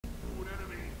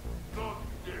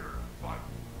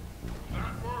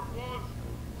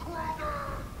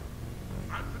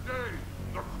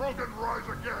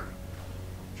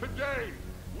Today,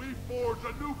 we forge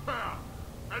a new path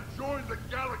and join the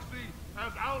galaxy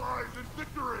as allies in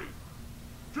victory.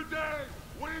 Today,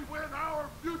 we win our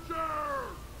future!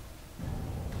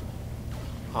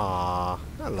 Aww,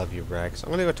 I love you, Rex. I'm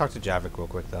gonna go talk to Javik real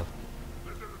quick, though.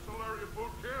 This is the Solarian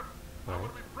boot camp. I'm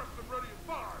gonna be prepped and ready in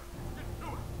 5. Get to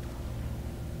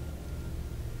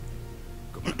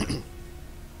it! Commander.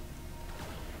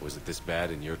 Was it this bad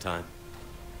in your time?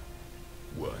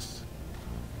 Worse.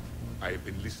 I have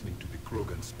been listening to the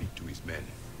Krogan speak to his men.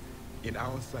 In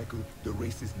our cycle, the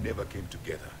races never came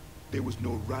together. There was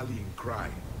no rallying cry.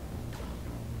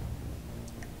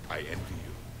 I envy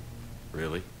you.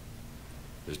 Really?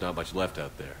 There's not much left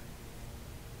out there.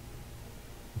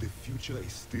 The future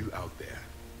is still out there.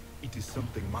 It is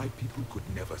something my people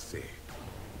could never say.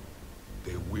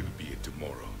 There will be a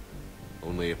tomorrow.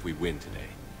 Only if we win today.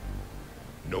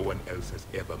 No one else has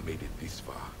ever made it this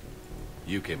far.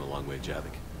 You came a long way,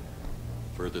 Javik.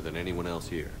 Further than anyone else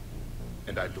here.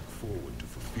 And I look forward to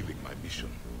fulfilling my mission.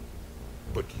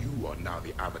 But you are now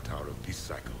the avatar of this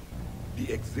cycle.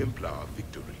 The exemplar of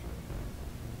victory.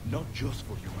 Not just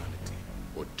for humanity,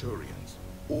 or Turians,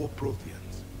 or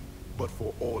Protheans, but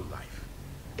for all life.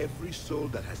 Every soul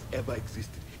that has ever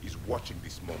existed is watching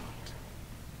this moment.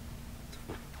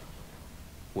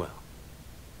 Well,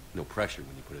 no pressure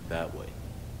when you put it that way.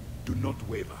 Do not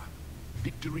waver.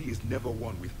 Victory is never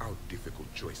won without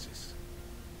difficult choices.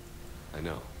 I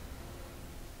know.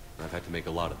 I've had to make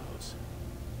a lot of those.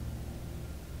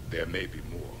 There may be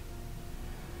more.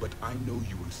 But I know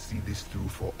you will see this through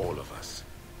for all of us,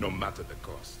 no matter the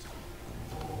cost.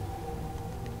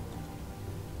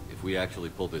 If we actually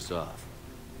pull this off,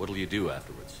 what'll you do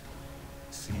afterwards?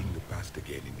 Seeing the past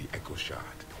again in the Echo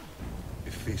Shard,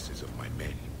 the faces of my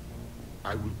men,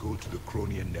 I will go to the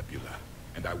Cronian Nebula,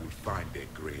 and I will find their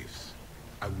graves.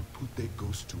 I will put their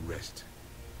ghosts to rest,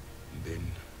 and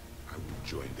then I will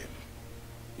join them.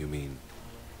 You mean?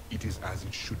 It is as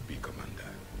it should be,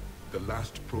 Commander. The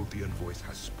last Prothean voice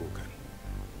has spoken.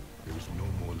 There is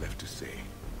no more left to say.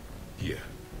 Here,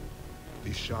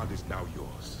 this shard is now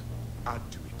yours. Add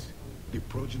to it. The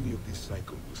progeny of this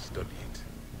cycle will study it.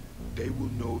 They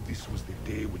will know this was the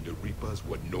day when the Reapers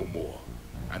were no more,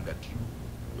 and that you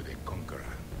were their conqueror.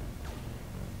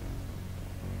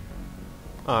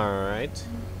 Alright.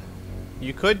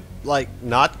 You could, like,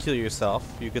 not kill yourself.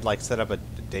 You could, like, set up a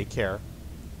daycare.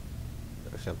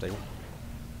 Or something.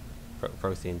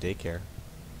 Prothean daycare.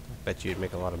 Bet you'd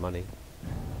make a lot of money.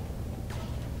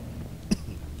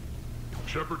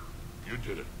 Shepard, you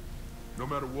did it. No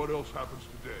matter what else happens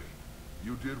today,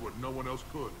 you did what no one else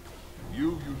could.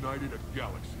 You united a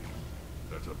galaxy.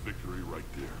 That's a victory right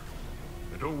there.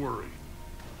 And don't worry.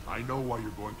 I know why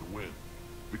you're going to win.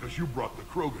 Because you brought the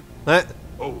Krogan.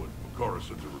 Oh, and Makara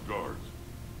sends her regards.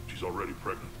 She's already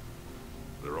pregnant.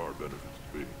 There are benefits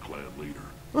to being a clan leader.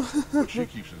 But she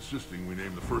keeps insisting we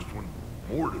name the first one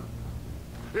Mordin.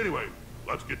 Anyway,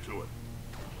 let's get to it.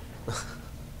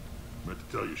 Meant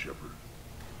to tell you, Shepard.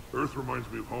 Earth reminds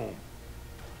me of home.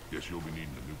 Guess you'll be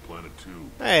needing a new planet too.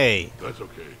 Hey! That's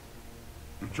okay.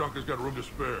 Tuchanka's got room to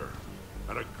spare.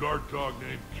 And a guard dog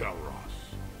named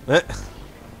Kalros.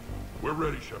 We're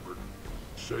ready, Shepard.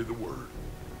 Say the word.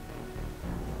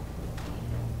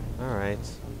 Alright.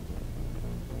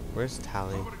 Where's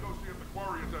Tali? I'm gonna go see if the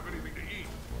Quarians have anything to eat.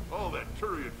 All that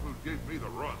Turian food gave me the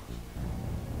runs.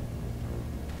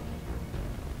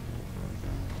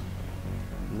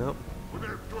 Nope. We're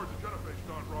gonna George the Genophage,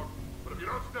 Don Rock. But if you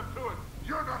don't step to it,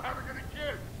 you're not having any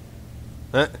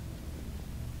kids.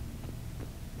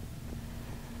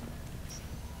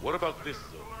 What about this,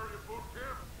 though?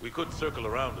 We could circle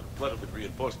around and flood it with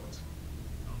reinforcements.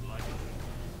 Unlikely.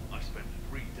 I spent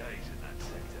 3 days in that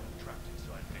sector, trapped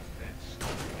inside big vents,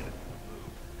 stopping it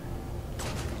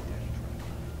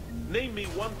move. Name me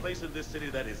one place in this city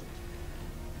that isn't.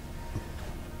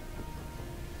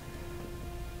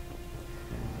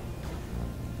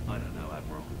 I don't know,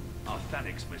 Admiral. Our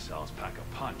Thanix missiles pack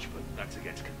a punch, but that's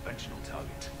against conventional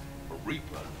targets. A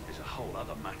Reaper is a whole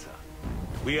other matter.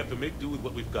 We have to make do with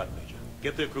what we've got, Major.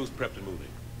 Get their crews prepped and moving.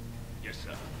 Yes,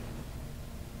 sir.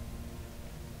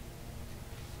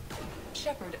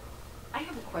 Shepard, I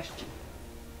have a question.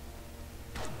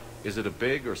 Is it a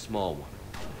big or small one?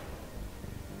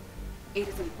 It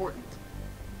is important.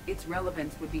 Its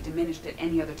relevance would be diminished at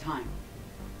any other time.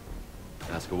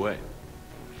 Ask away.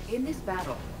 In this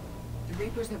battle, the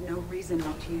Reapers have no reason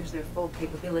not to use their full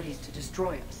capabilities to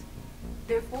destroy us.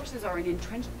 Their forces are in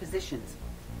entrenched positions.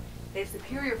 They have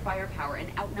superior firepower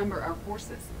and outnumber our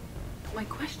forces. My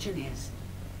question is,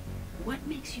 what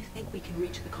makes you think we can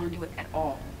reach the conduit at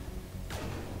all?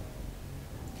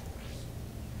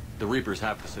 The Reapers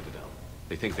have the Citadel.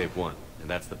 They think they've won, and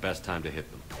that's the best time to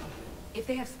hit them. If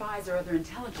they have spies or other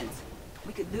intelligence,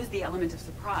 we could lose the element of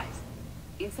surprise.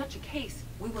 In such a case,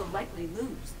 we will likely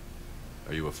lose.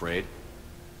 Are you afraid?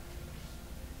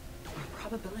 Our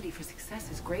probability for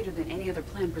success is greater than any other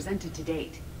plan presented to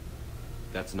date.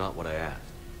 That's not what I asked.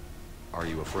 Are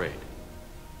you afraid?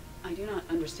 I do not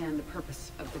understand the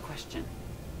purpose of the question.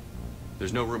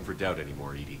 There's no room for doubt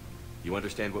anymore, EDI. You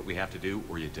understand what we have to do,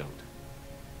 or you don't.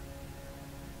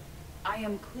 I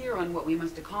am clear on what we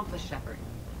must accomplish, Shepard.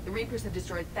 The Reapers have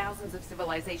destroyed thousands of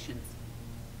civilizations.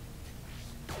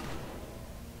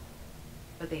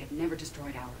 But they have never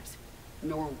destroyed ours.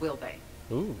 Nor will they.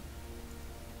 Ooh.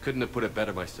 Couldn't have put it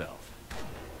better myself.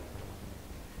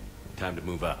 Time to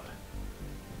move out.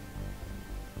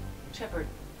 Shepard,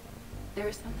 there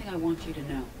is something I want you to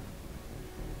know.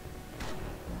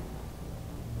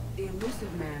 The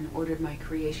Illusive Man ordered my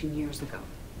creation years ago.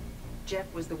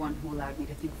 Jeff was the one who allowed me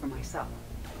to think for myself.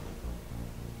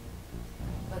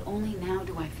 But only now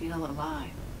do I feel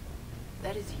alive.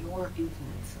 That is your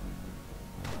influence.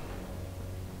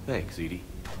 Thanks, EDI.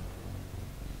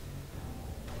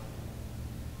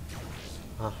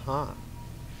 Uh-huh.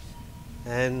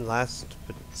 And last,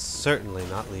 but certainly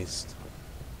not least.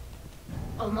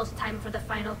 Almost time for the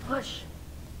final push.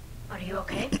 Are you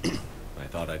okay? I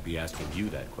thought I'd be asking you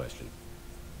that question.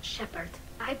 Shepard,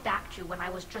 I backed you when I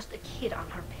was just a kid on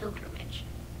her pilgrimage.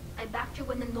 I backed you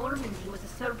when the Normandy was a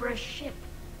Cerberus ship.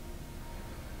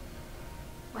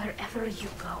 Wherever you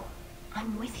go,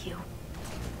 I'm with you.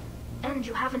 And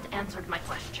you haven't answered my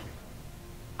question.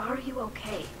 Are you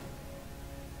okay?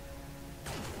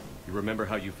 You remember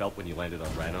how you felt when you landed on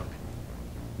Rannoch?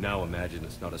 Now imagine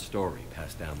it's not a story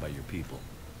passed down by your people.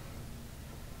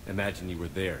 Imagine you were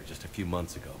there just a few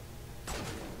months ago.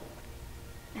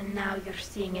 And now you're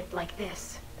seeing it like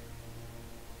this.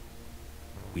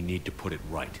 We need to put it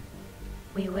right.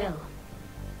 We will.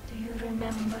 Do you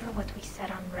remember what we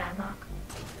said on Rannoch?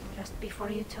 Just before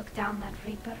you took down that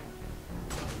Reaper?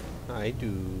 I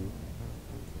do.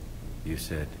 You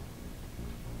said,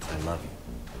 I love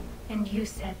you. And you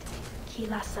said,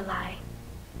 Kila Salai.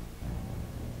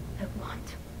 I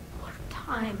want more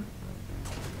time.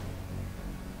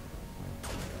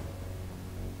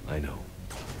 I know.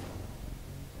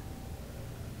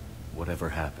 Whatever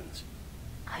happens.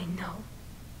 I know.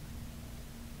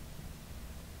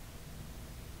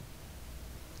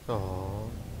 Aww.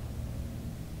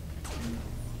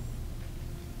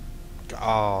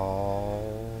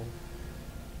 Aww.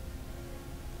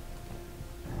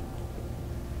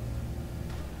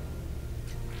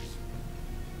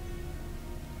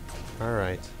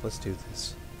 Alright, let's do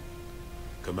this.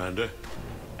 Commander,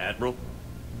 Admiral,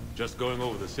 just going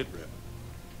over the sitrep.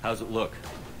 how's it look?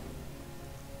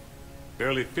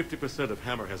 Barely 50% of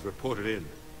Hammer has reported in.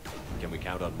 Can we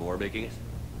count on more making it?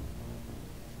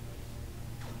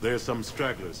 There's some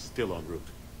stragglers still en route.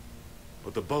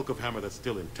 But the bulk of Hammer that's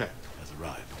still intact has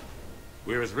arrived.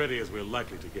 We're as ready as we're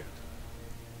likely to get.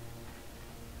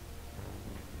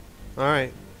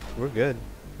 Alright, we're good.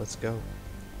 Let's go.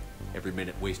 Every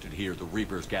minute wasted here, the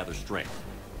Reapers gather strength.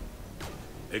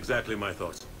 Exactly my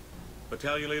thoughts.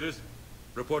 Battalion leaders,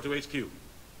 report to HQ.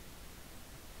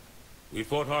 We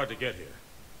fought hard to get here.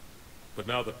 But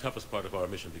now the toughest part of our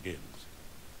mission begins.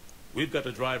 We've got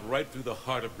to drive right through the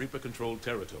heart of Reaper-controlled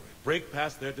territory, break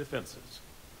past their defenses,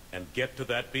 and get to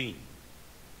that beam.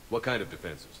 What kind of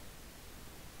defenses?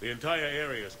 The entire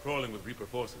area is crawling with Reaper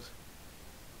forces.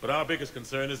 But our biggest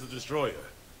concern is the destroyer,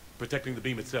 protecting the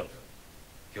beam itself.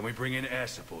 Can we bring in air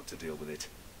support to deal with it?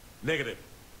 Negative.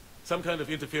 Some kind of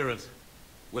interference.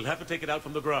 We'll have to take it out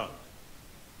from the ground.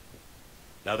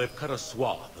 Now they've cut a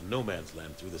swath of no man's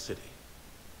land through the city.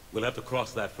 We'll have to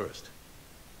cross that first.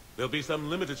 There'll be some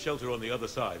limited shelter on the other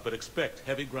side, but expect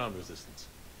heavy ground resistance.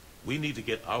 We need to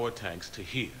get our tanks to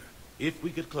here, if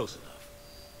we get close enough.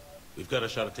 We've got a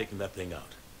shot at taking that thing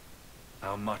out.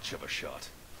 How much of a shot?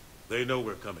 They know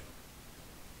we're coming.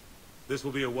 This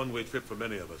will be a one-way trip for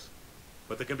many of us.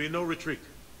 But there can be no retreat.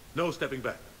 No stepping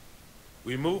back.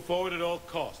 We move forward at all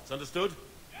costs, understood?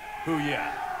 Who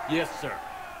yeah? Yes, sir.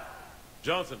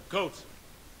 Johnson, Coates,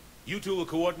 you two will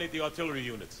coordinate the artillery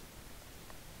units.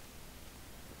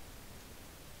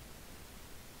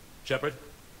 Shepard,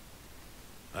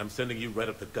 I'm sending you right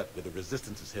up the gut where the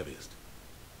resistance is heaviest.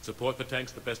 Support the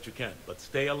tanks the best you can, but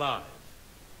stay alive.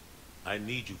 I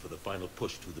need you for the final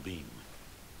push to the beam.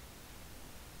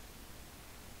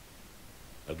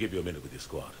 I'll give you a minute with your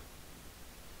squad.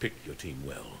 Pick your team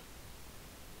well.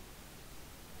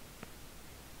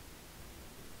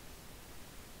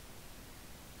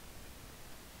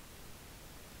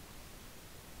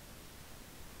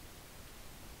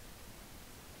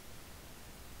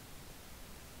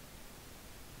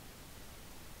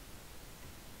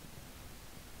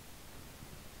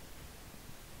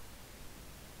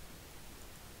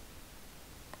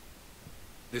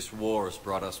 This war has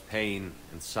brought us pain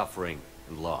and suffering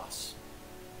and loss.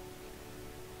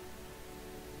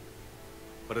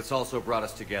 But it's also brought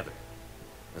us together.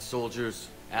 As soldiers,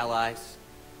 allies,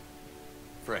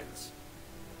 friends.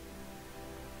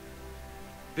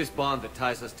 This bond that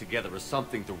ties us together is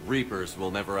something the Reapers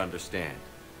will never understand.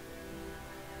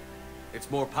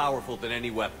 It's more powerful than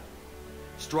any weapon.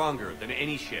 Stronger than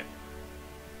any ship.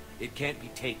 It can't be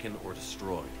taken or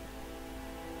destroyed.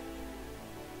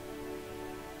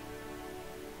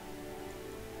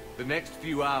 The next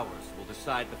few hours will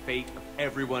decide the fate of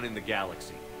everyone in the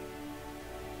galaxy.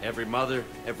 Every mother,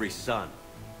 every son,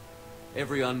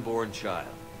 every unborn child.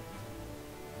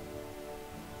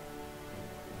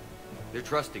 They're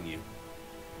trusting you,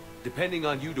 depending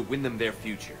on you to win them their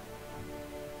future.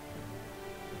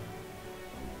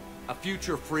 A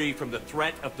future free from the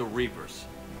threat of the Reapers.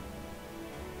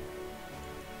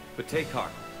 But take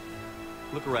heart.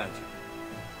 Look around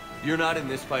you. You're not in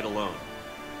this fight alone.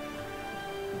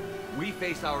 We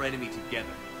face our enemy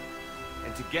together.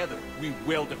 And together, we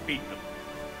will defeat them.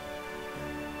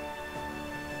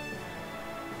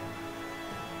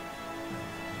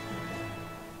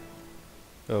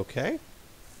 Okay.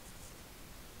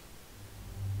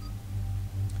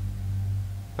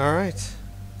 Alright.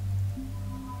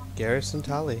 Garrus and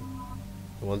Tali.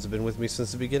 The ones who've been with me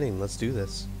since the beginning. Let's do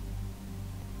this.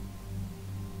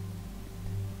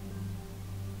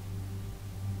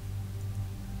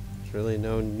 There's really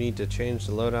no need to change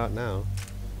the loadout now.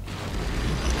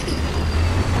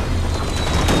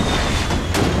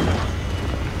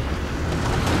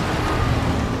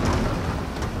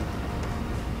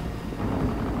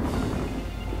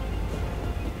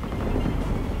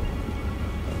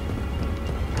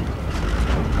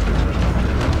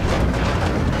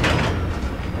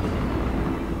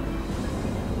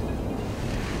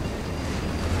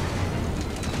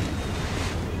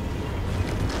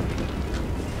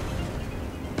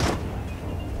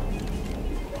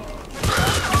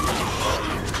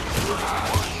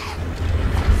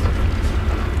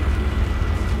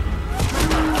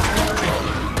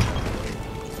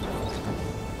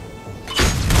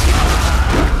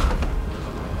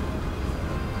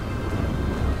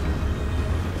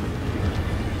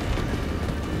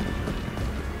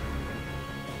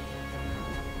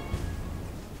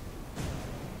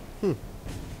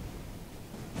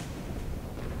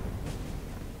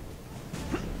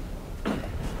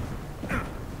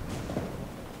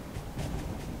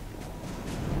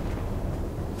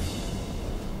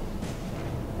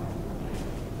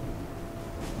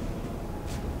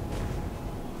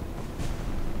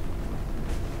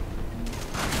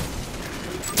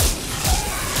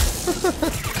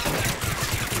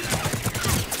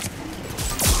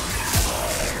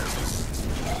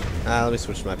 Let me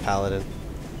switch to my paladin.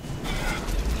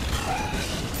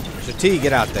 Shati,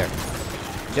 get out there.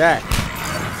 Jack.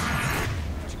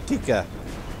 Chitika.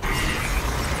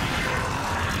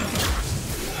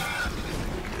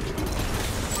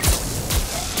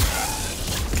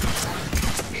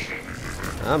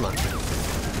 Come on.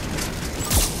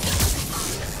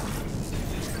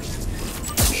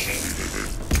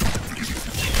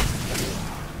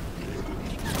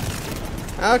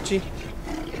 Ouchie.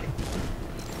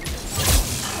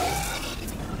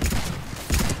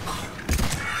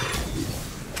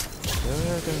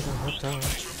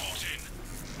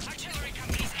 Artillery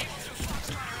companies able to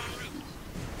fast fire en route.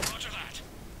 Roger that.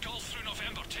 Golf through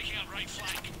November, taking out right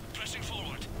flank. Pressing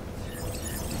forward.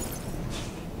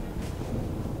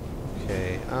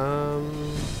 Okay,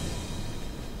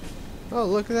 oh,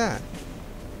 look at that.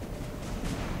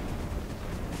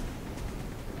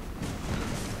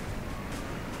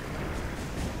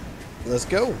 Let's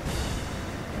go.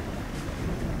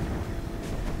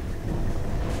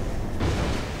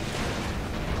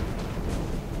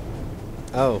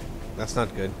 Oh, that's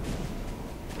not good.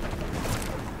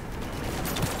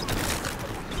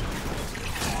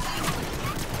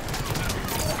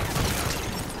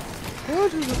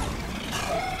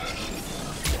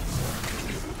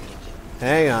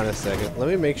 Hang on a second. Let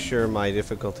me make sure my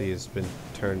difficulty has been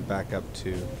turned back up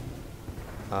to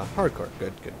hardcore.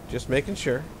 Good, good. Just making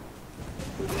sure.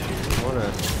 I want to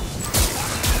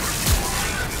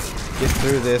get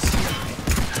through this.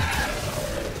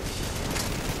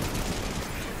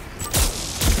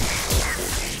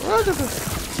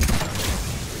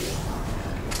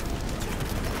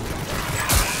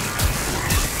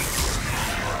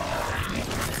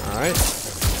 Alright.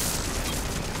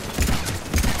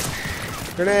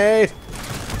 Grenade!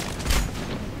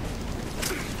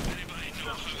 Anybody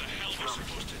know how the hell we're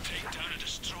supposed to take down a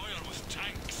destroyer with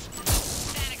tanks?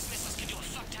 Phalanx missiles can do a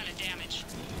fuck ton of damage.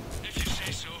 If you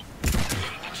say so. You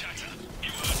heard the chatter. You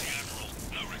heard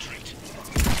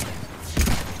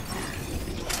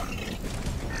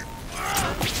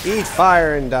Eat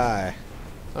fire and die.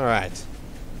 Alright.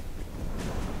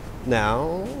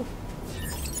 Now...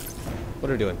 What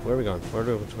are we doing? Where are we going? Who's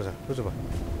the one?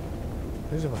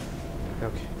 Who's the one?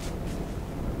 Okay.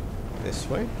 This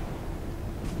way?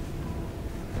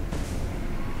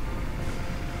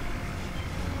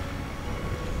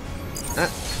 Ah,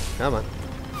 come on.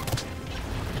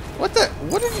 What the?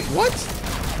 What did you? What?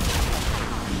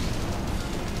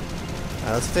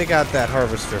 Let's take out that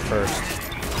harvester first.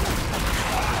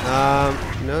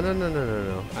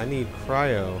 No. I need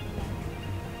cryo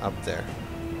up there.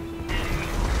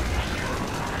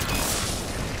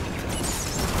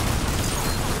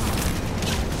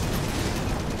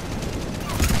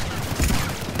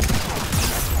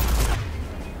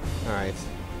 Alright.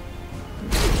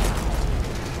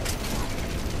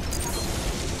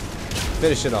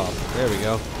 Finish it off. There we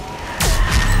go.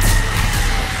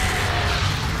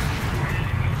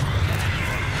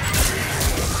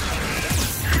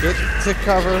 Get to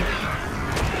cover.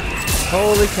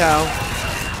 Holy cow.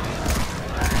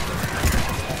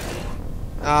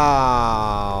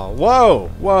 Ah,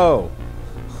 whoa.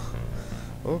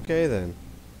 Okay then.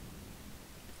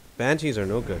 Banshees are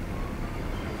no good.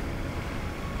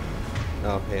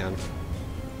 Oh, hang on.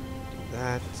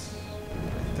 That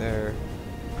right there.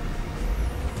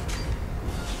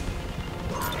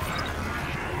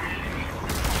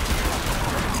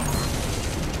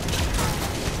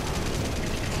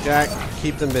 Jack,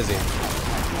 keep them busy.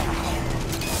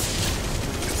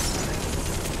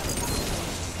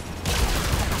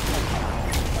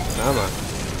 Come on.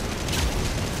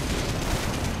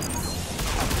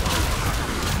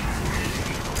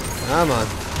 Come on.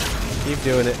 Keep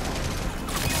doing it.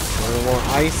 A little more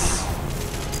ice.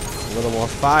 A little more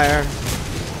fire.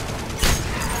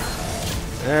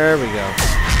 There we go.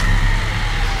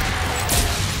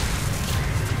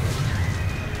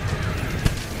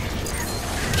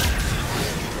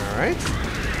 Alright.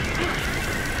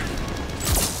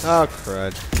 Oh,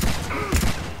 crud.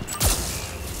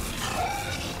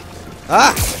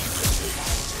 Ah!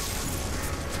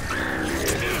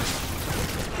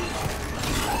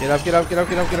 Get up.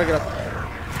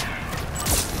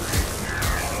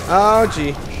 Oh,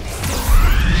 gee.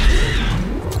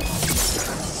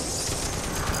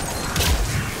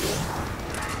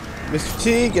 Mr.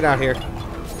 T, get out here.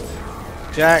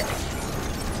 Jack.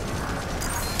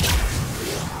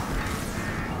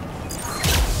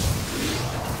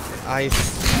 Ice.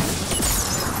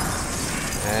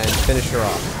 And finish her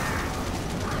off.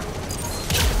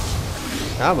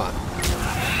 Come on.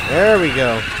 There we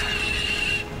go.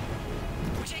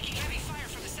 We're taking heavy fire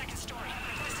from the second story.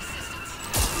 Request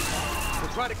assistance.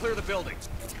 We'll try to clear the building.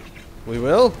 We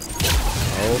will?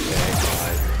 Okay,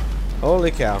 fine.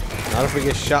 Holy cow. Not if we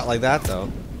get shot like that, though.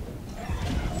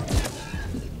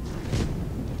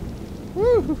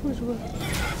 Woo!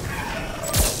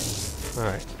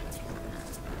 Alright.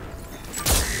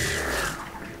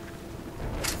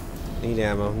 Need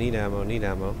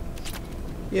ammo.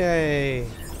 Yay!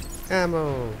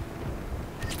 Ammo!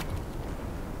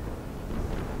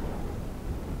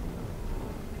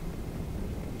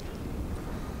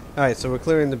 Alright, so we're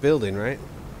clearing the building, right?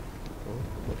 Well,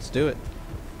 let's do it.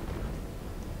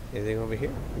 Anything over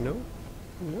here? No?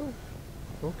 No?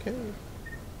 Okay.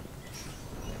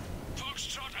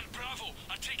 Foxtrot and Bravo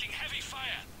are taking heavy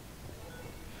fire.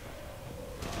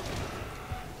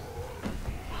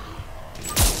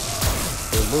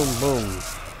 Boom, boom.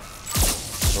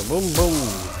 Boom, boom.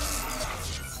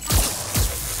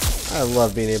 I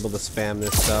love being able to spam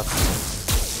this stuff.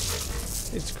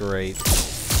 It's great.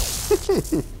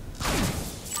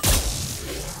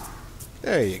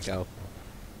 There you go.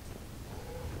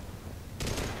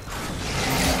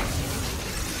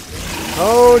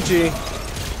 Oh, gee.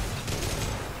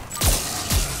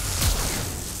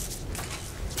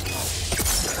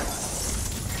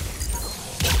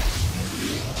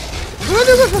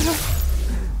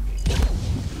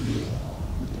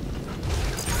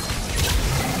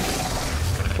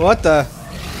 What the?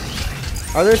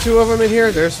 Are there two of them in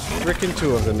here? There's frickin'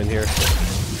 two of them in here.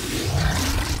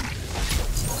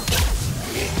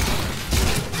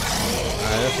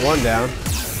 Alright, that's one down.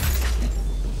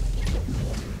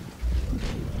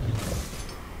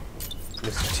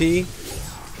 Mr. T.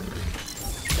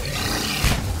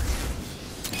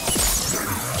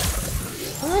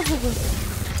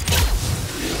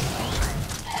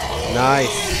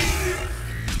 Nice.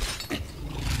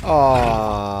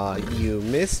 Aw, you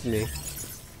missed me.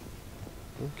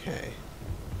 Okay.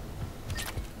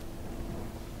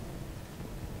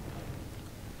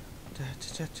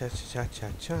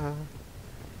 Cha-cha-cha-cha-cha-cha.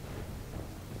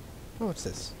 Oh, what's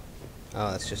this?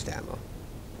 Oh, that's just ammo.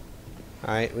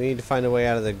 Alright, we need to find a way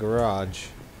out of the garage.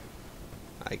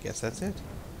 I guess that's it.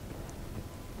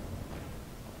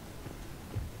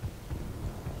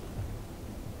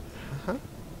 Uh-huh.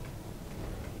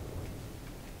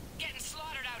 Getting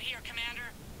slaughtered out here, Commander.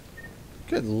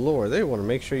 Good lord, they want to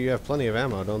make sure you have plenty of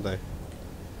ammo, don't they?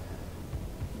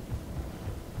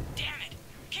 Damn it!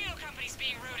 Kilo Company's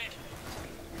being routed.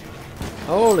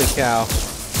 Holy cow.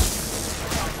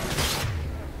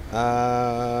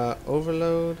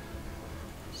 Overload.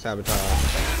 Sabotage.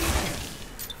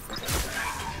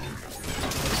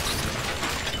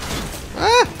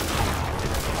 Ah!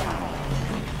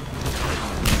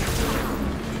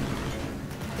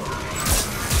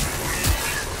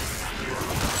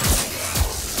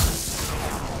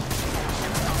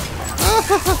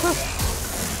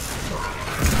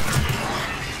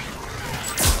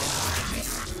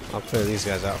 I'll clear these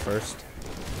guys out first.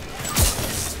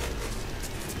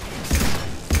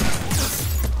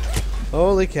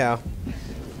 Holy cow.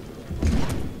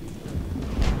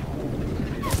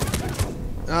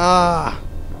 Ah!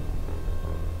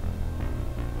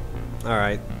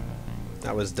 Alright.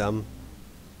 That was dumb.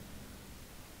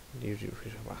 Damn it!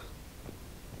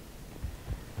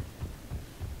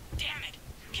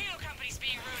 Kilo Company's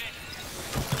being routed.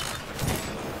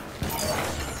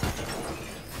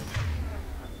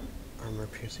 Armor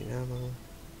piercing ammo.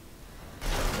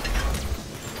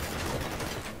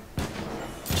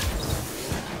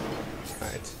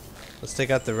 Alright. Let's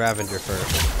take out the Ravager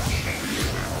first.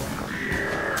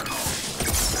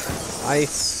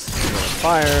 Ice.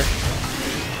 Fire.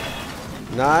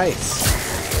 Nice.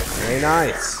 Very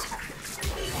nice.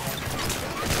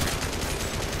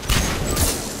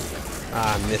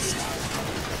 Ah, missed.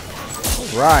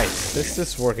 Alright. This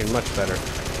is working much better.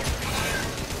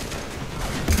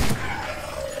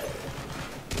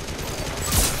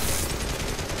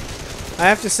 I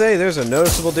have to say, there's a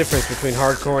noticeable difference between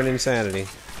hardcore and insanity.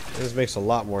 This makes a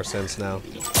lot more sense now.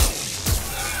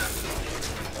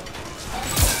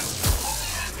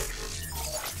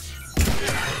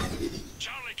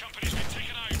 Charlie Company's been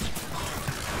taken out.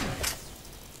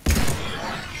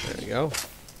 There we go.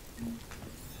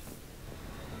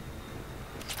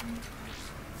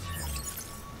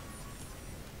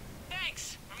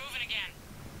 Thanks. We're moving again.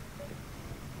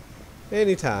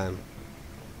 Anytime.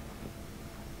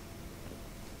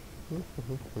 Do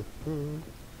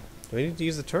we need to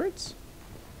use the turrets?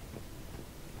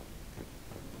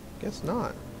 Guess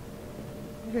not.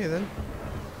 Okay then.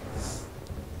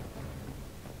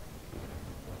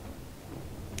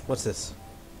 What's this?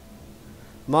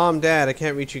 Mom, Dad, I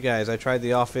can't reach you guys. I tried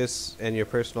the office and your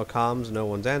personal comms, no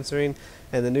one's answering,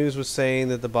 and the news was saying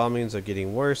that the bombings are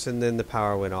getting worse, and then the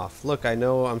power went off. Look, I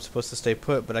know I'm supposed to stay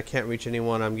put, but I can't reach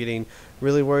anyone. I'm getting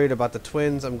really worried about the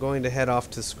twins. I'm going to head off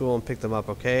to school and pick them up,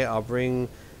 okay? I'll bring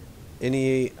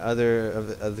any other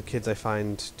of the kids I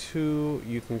find too.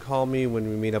 You can call me when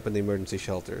we meet up in the emergency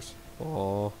shelters.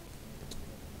 Aww.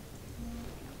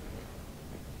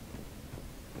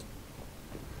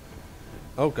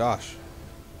 Oh gosh.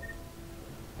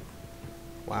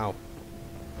 Wow.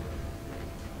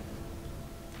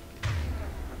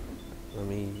 Let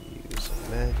me use a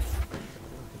med.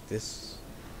 Like this.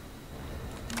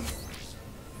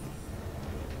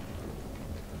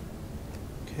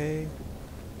 Okay.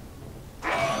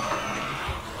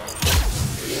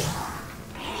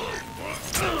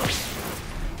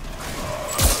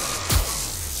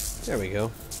 There we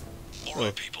go. All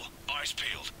right, people. Eyes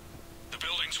peeled. The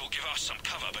buildings will give us some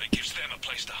cover, but it gives them a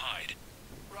place to hide.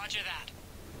 Roger that.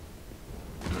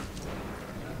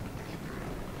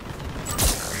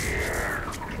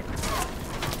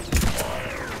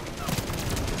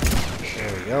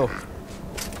 There we go.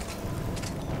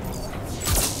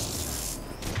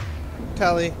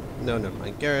 Tally. No, never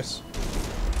mind. Garrus.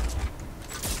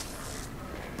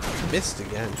 Missed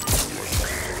again.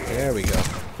 There we go.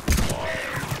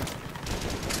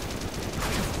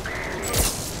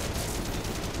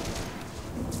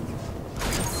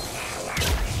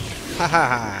 Ha ha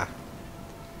ha.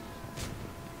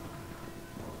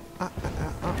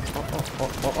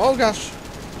 Oh gosh.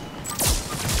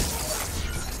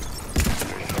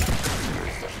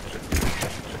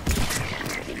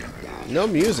 No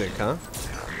music, huh?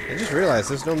 I just realized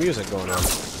there's no music going on.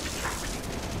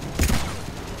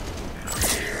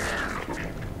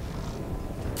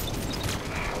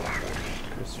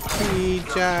 Mr. P,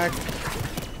 Jack.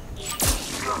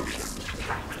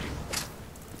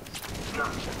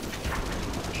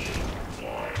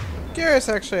 Garrus,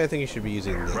 actually, I think you should be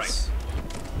using this. Right.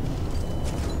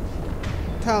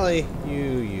 Tally,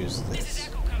 you use This is this.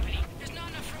 Echo Company. There's not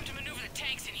enough room to maneuver the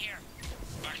tanks in here.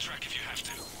 Backtrack if you have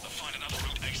to. They'll find another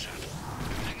route ASAP.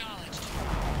 Acknowledged.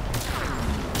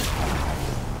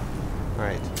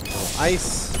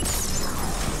 ice.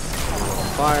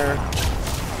 Fire.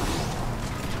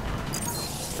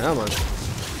 Come on.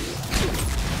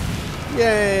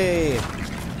 Yay!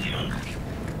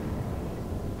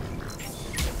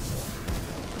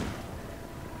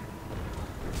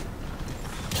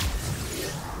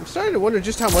 I'm starting to wonder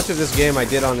just how much of this game I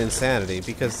did on Insanity,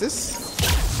 because this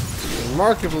is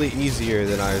remarkably easier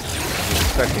than I was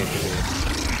expecting it to be.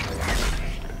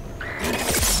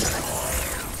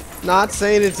 Not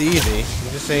saying it's easy,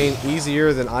 I'm just saying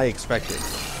easier than I expected,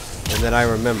 and that I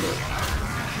remember.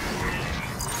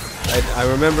 I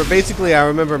remember, basically I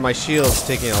remember my shields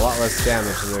taking a lot less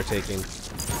damage than they're taking.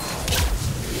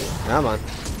 Come on.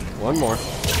 One more.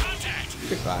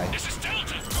 Goodbye. This is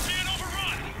Delta.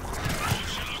 We're being overrun.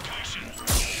 What's your location?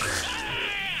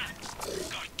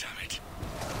 God damn it.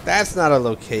 That's not a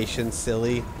location,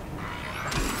 silly.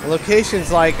 A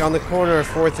location's like on the corner of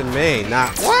 4th and Main,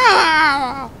 not...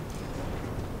 Wow!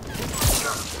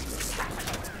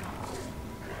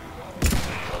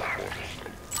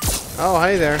 Oh,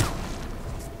 hey there.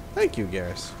 Thank you,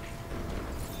 Garrus.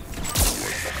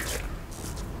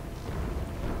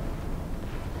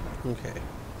 Okay.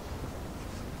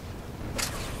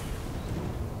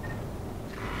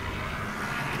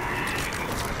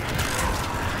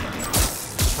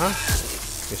 Huh?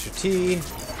 Mr. T.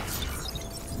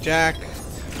 Jack.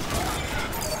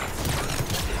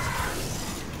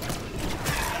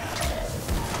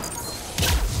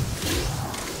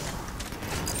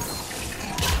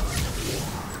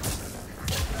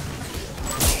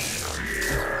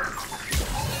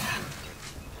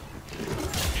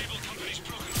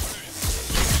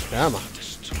 Come on.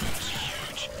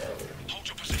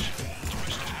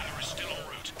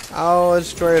 Oh, the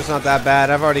destroyer's not that bad.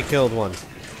 I've already killed one.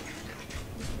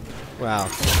 Wow.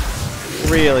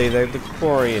 Really, the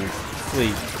Quarian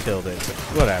fleet killed it. But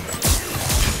whatever.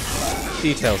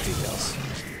 Details, details.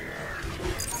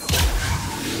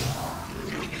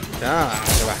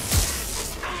 Ah, go back.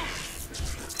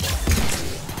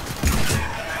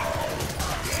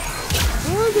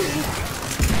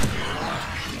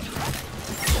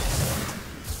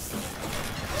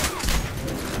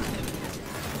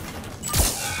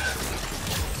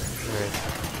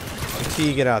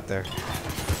 T, get out there.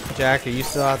 Jack, are you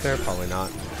still out there? Probably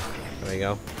not. There you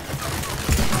go.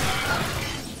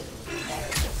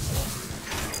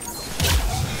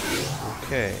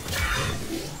 Okay.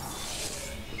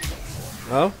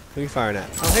 Oh, who are you firing at?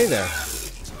 Oh, hey there.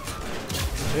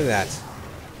 Look at that.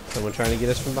 Someone trying to get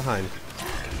us from behind.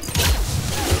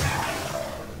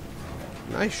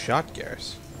 Nice shot,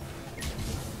 Garrus.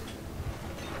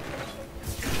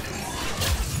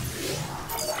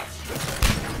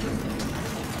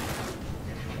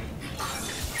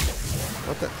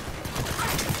 What the?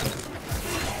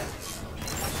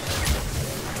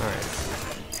 Alright.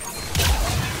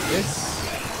 This.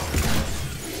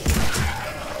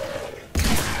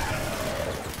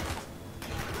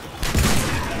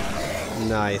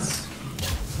 Nice.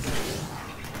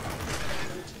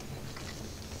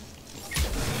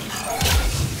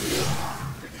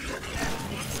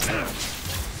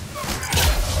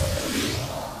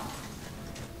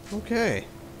 Okay.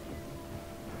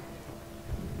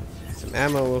 Some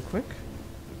ammo real quick.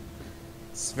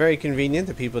 It's very convenient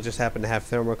that people just happen to have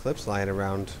thermal clips lying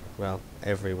around, well,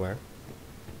 everywhere.